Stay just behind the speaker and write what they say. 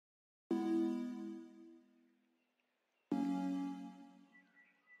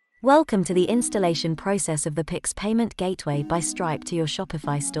Welcome to the installation process of the Pix payment gateway by Stripe to your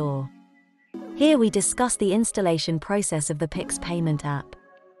Shopify store. Here we discuss the installation process of the Pix payment app.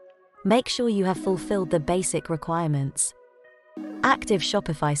 Make sure you have fulfilled the basic requirements. Active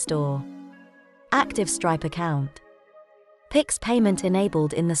Shopify Store. Active Stripe account. Pix payment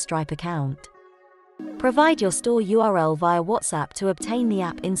enabled in the Stripe account. Provide your store URL via WhatsApp to obtain the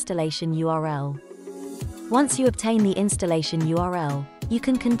app installation URL. Once you obtain the installation URL, you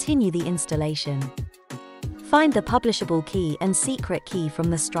can continue the installation. Find the publishable key and secret key from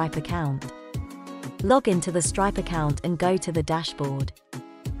the Stripe account. Log into the Stripe account and go to the dashboard.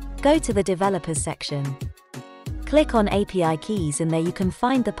 Go to the Developers section. Click on API keys and there you can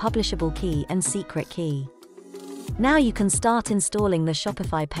find the publishable key and secret key. Now you can start installing the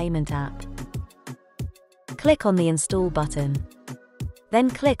Shopify payment app. Click on the Install button. Then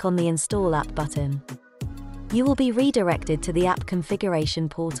click on the Install App button. You will be redirected to the app configuration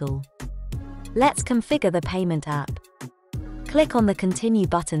portal. Let's configure the payment app. Click on the Continue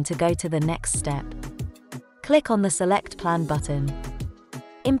button to go to the next step. Click on the Select Plan button.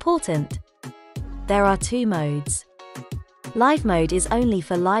 Important: there are two modes. Live mode is only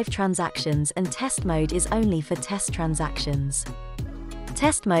for live transactions and test mode is only for test transactions.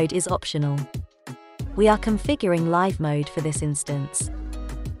 Test mode is optional. We are configuring live mode for this instance.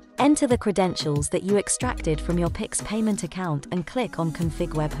 Enter the credentials that you extracted from your Pix payment account and click on Config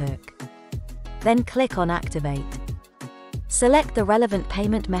Webhook. Then click on Activate. Select the relevant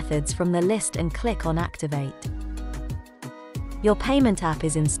payment methods from the list and click on Activate. Your payment app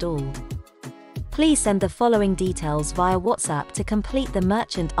is installed. Please send the following details via WhatsApp to complete the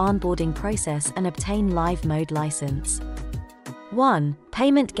merchant onboarding process and obtain live mode license. 1.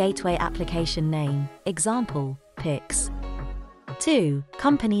 Payment gateway application name, example, Pix. 2.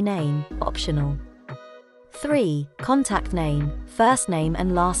 Company name, optional. 3. Contact name, first name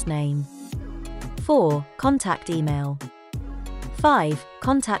and last name. 4. Contact email. 5.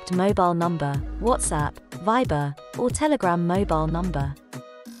 Contact mobile number, WhatsApp, Viber, or Telegram mobile number.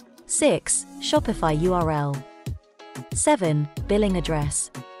 6. Shopify URL. 7. Billing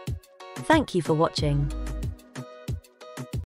address. Thank you for watching.